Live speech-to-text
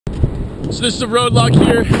So this is the road log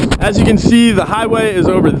here. As you can see, the highway is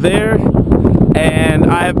over there, and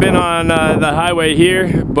I have been on the highway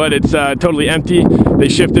here, but it's totally empty. They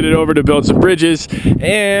shifted it over to build some bridges,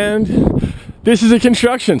 and this is a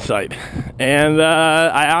construction site. And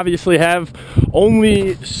I obviously have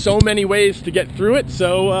only so many ways to get through it,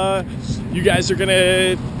 so you guys are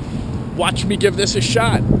gonna watch me give this a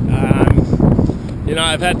shot. You know,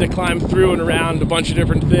 I've had to climb through and around a bunch of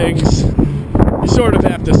different things. You sort of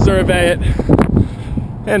have to survey it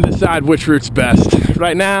and decide which route's best.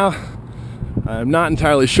 Right now, I'm not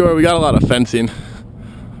entirely sure. We got a lot of fencing.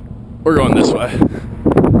 We're going this way.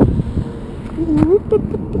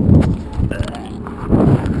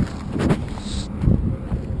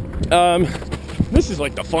 This is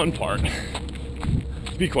like the fun part.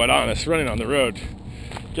 To be quite honest, running on the road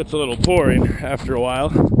gets a little boring after a while.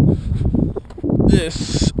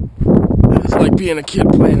 This is like being a kid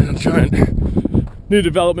playing in a giant new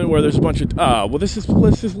development where there's a bunch of well, this is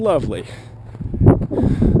lovely.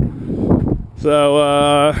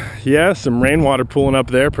 So yeah, some rainwater pooling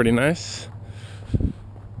up there, pretty nice.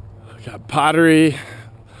 Got pottery,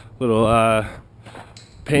 little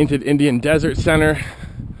painted Indian Desert Center,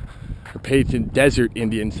 or painted Desert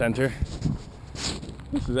Indian Center.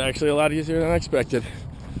 This is actually a lot easier than I expected.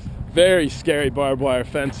 Very scary barbed wire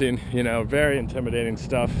fencing, you know, very intimidating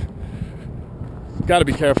stuff. Got to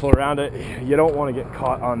be careful around it. You don't want to get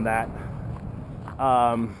caught on that.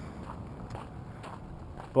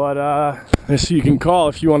 But this you can call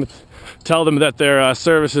if you want to tell them that their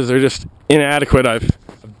services are just inadequate. I've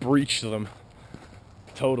breached them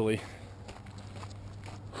totally.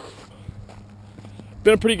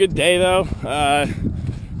 Been a pretty good day though.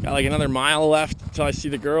 Got like another mile left until I see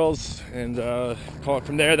the girls, and call it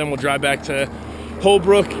from there. Then we'll drive back to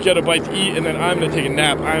Holbrook, get a bite to eat, and then I'm gonna take a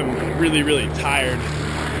nap. I'm really, really tired.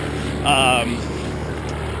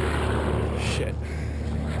 Shit.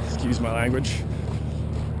 Excuse my language.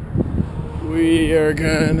 We are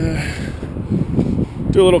gonna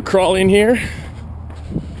do a little crawling here.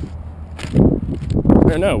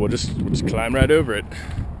 Or no, we'll just climb right over it.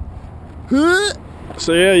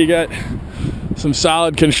 So yeah, you got some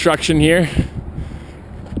solid construction here.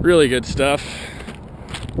 Really good stuff.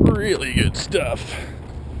 Really good stuff.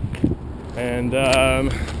 And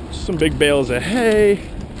some big bales of hay.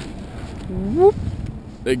 Whoop.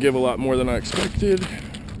 They give a lot more than I expected.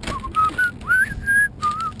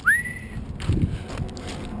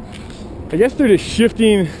 I guess they're just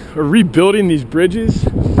shifting or rebuilding these bridges.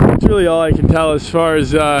 That's really all I can tell as far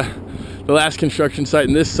as the last construction site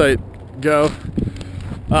and this site go.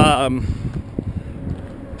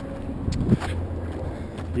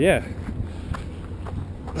 Yeah.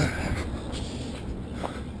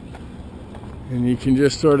 And you can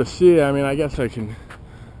just sort of see, I mean, I guess I can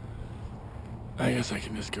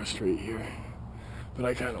just go straight here. But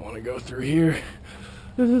I kind of want to go through here.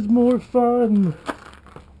 This is more fun.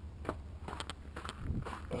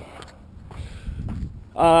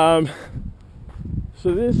 So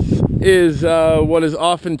this is what is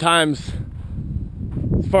oftentimes,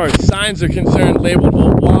 as far as signs are concerned, labeled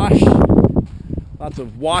a wash. Lots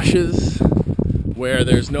of washes where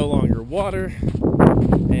there's no longer water,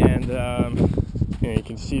 and you know, you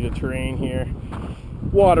can see the terrain here.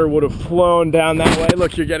 Water would have flown down that way.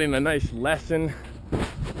 Look, you're getting a nice lesson.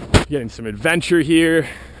 You're getting some adventure here.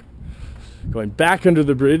 Going back under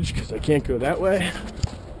the bridge because I can't go that way.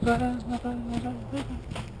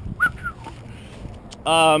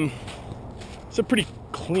 It's a pretty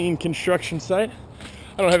clean construction site.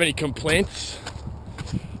 I don't have any complaints.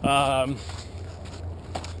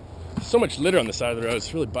 So much litter on the side of the road,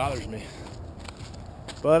 it really bothers me.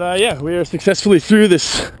 But yeah, we are successfully through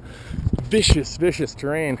this vicious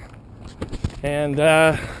terrain, and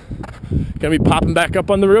gonna be popping back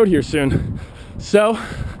up on the road here soon. So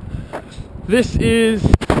this is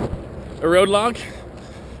a road log,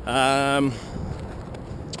 and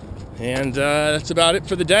that's about it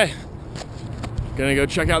for the day. Gonna go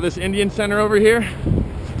check out this Indian Center over here.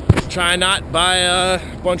 Try not buy a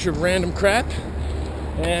bunch of random crap,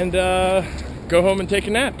 and go home and take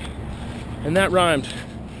a nap. And that rhymed.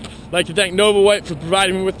 I'd like to thank Nova White for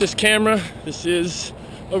providing me with this camera. This is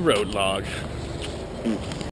a road log.